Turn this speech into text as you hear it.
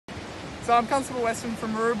So I'm Constable Weston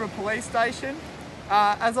from Maroubra Police Station.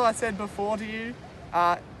 As I said before to you,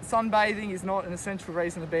 sunbathing is not an essential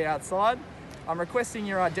reason to be outside. I'm requesting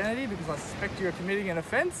your identity because I suspect you're committing an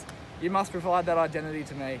offence. You must provide that identity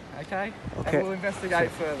to me, okay? And we'll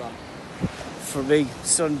investigate further. For me,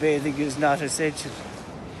 sunbathing is not essential.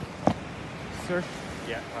 Sir?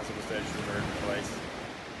 Yeah, Constable Sturge from Maroubra Police.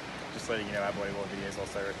 Just letting you know our body worn video is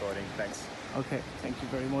also recording. Thanks. Okay, thank you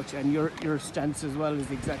very much. And your stance as well is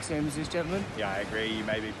the exact same as this gentleman? Yeah, I agree. You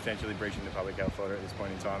may be potentially breaching the public health order at this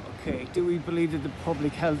point in time. Okay, do we believe that the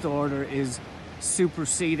public health order is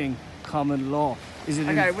superseding common law? Is it?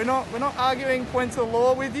 Okay, we're not arguing points of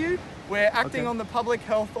law with you. We're acting on the public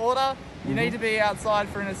health order. You need to be outside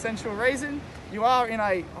for an essential reason. You are in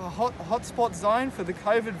a hotspot zone for the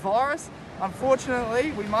COVID virus.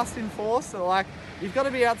 Unfortunately, we must enforce that, you've got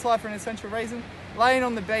to be outside for an essential reason. Laying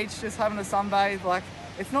on the beach, just having a sunbathe,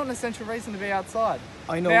 it's not an essential reason to be outside.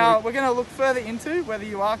 I know. Now, we're going to look further into whether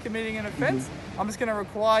you are committing an offence. I'm just going to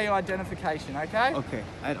require your identification, okay? Okay,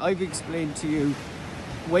 and I've explained to you,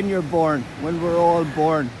 when you're born, when we're all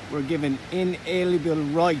born, we're given inalienable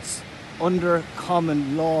rights under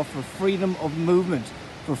common law for freedom of movement,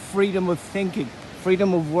 for freedom of thinking,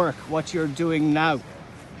 freedom of work, what you're doing now.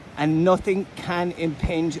 And nothing can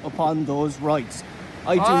impinge upon those rights.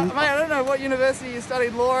 Mate, I don't know what university you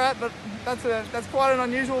studied law at, but that's quite an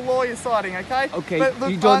unusual law you're citing, okay? Okay, but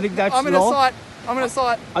look, you don't think that's law? I'm going to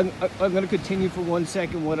cite... I'm going to continue for 1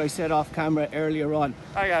 second what I said off camera earlier on.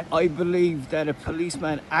 Okay. I believe that a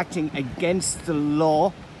policeman acting against the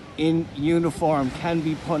law in uniform can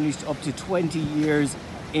be punished up to 20 years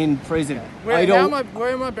in prison. Where am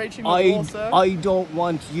I breaching the law, sir? I don't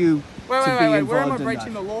want you to be involved in where am I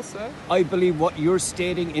breaching the law, sir? I believe what you're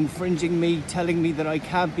stating, infringing me, telling me that I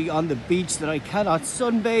can't be on the beach, that I cannot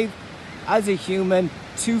sunbathe as a human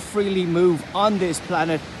to freely move on this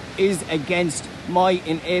planet, is against my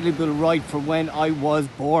inalienable right for when I was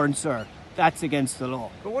born, sir. That's against the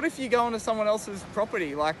law. But what if you go onto someone else's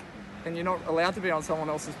property, and you're not allowed to be on someone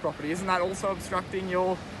else's property? Isn't that also obstructing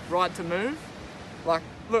your right to move?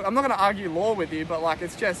 Look, I'm not going to argue law with you, but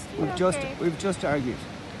it's just... We've just argued.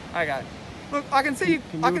 Okay. Look, I can see you...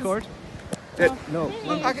 Can you record? No.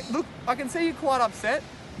 Look, I can see you're quite upset.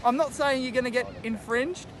 I'm not saying you're going to get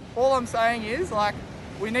infringed. All I'm saying is,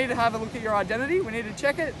 we need to have a look at your identity. We need to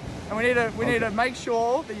check it, and we need to make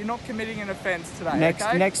sure that you're not committing an offence today.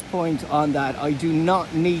 Next point on that, I do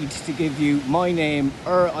not need to give you my name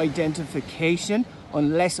or identification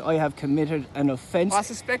unless I have committed an offence. I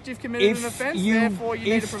suspect you've committed an offence, therefore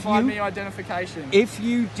you need to provide me identification. If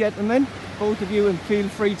you, gentlemen, both of you, and feel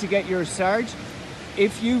free to get your sarge,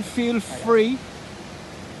 if you feel free,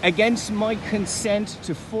 against my consent,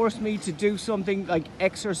 to force me to do something like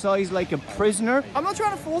exercise like a prisoner. I'm not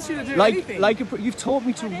trying to force you to do anything. You've told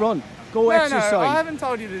me to run. Go exercise. No, I haven't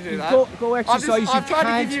told you to do that. Go exercise. I've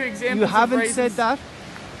tried to give you examples. You haven't of said that.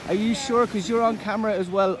 Are you sure? Because you're on camera as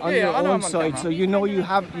well on your own side, so you know you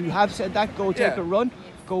have said that. Go take a run.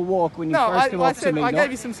 Go walk when you first come up to me. I gave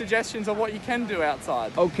you some suggestions of what you can do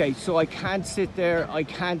outside. Okay, so I can't sit there, I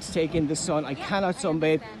can't take in the sun, I cannot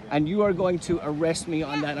sunbathe, and you are going to arrest me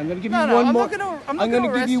on that. I'm going to give you one more. I'm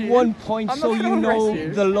going to give you 1 point so you know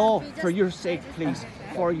the law, for your sake, please,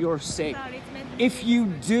 for your sake. If you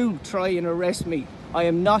do try and arrest me, I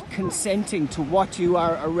am not consenting to what you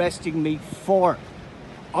are arresting me for.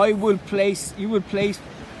 You will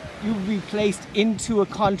be placed into a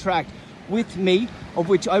contract with me, of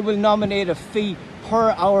which I will nominate a fee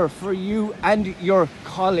per hour for you and your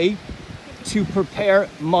colleague to prepare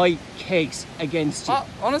my case against you.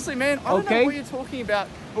 Honestly, man, I don't know what you're talking about,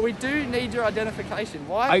 but we do need your identification.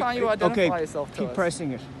 Why can't you identify yourself to us? Keep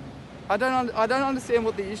pressing it. I don't understand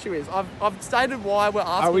what the issue is. I've stated why we're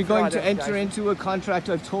asking for Are we going to enter into a contract?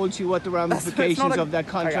 I've told you what the ramifications of that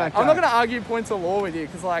contract are. I'm not going to argue points of law with you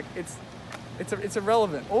because it's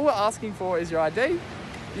irrelevant. All we're asking for is your ID.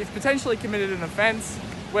 You've potentially committed an offence.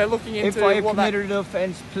 We're looking into... If I have committed an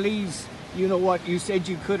offence, please, you know what, you said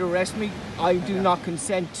you could arrest me. I do not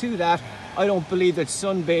consent to that. I don't believe that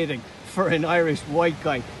sunbathing for an Irish white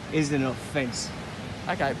guy is an offence.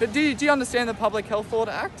 Okay, but do you understand the Public Health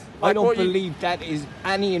Order Act? I don't believe that is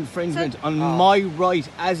any infringement on my right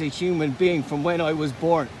as a human being from when I was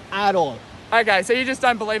born at all. Okay, so you just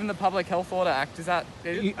don't believe in the Public Health Order Act, is that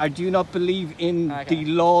it? I do not believe in the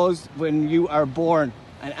laws when you are born,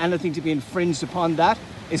 and anything to be infringed upon that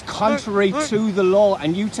is contrary to the law.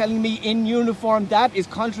 And you telling me in uniform that is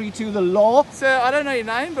contrary to the law? Sir, I don't know your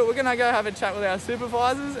name, but we're going to go have a chat with our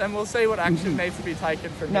supervisors and we'll see what action needs to be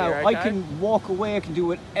taken from here, okay? I can walk away, I can do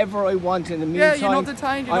whatever I want in the meantime. Yeah, you're not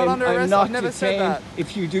detained, you're not under arrest, I've never said that.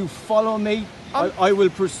 If you do follow me, I will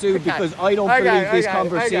pursue because I don't believe this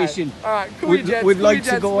conversation All right, cool would like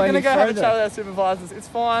to go any further. We're going to go have a chat with our supervisors. It's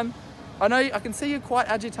fine. I know, I can see you're quite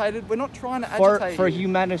agitated. We're not trying to agitate For you.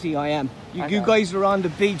 humanity, I am. You guys are on the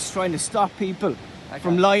beach trying to stop people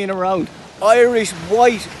from lying around. Irish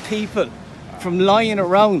white people from lying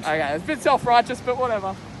around. Okay, it's a bit self-righteous, but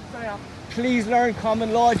whatever. Please learn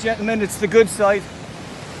common law, gentlemen. It's the good side.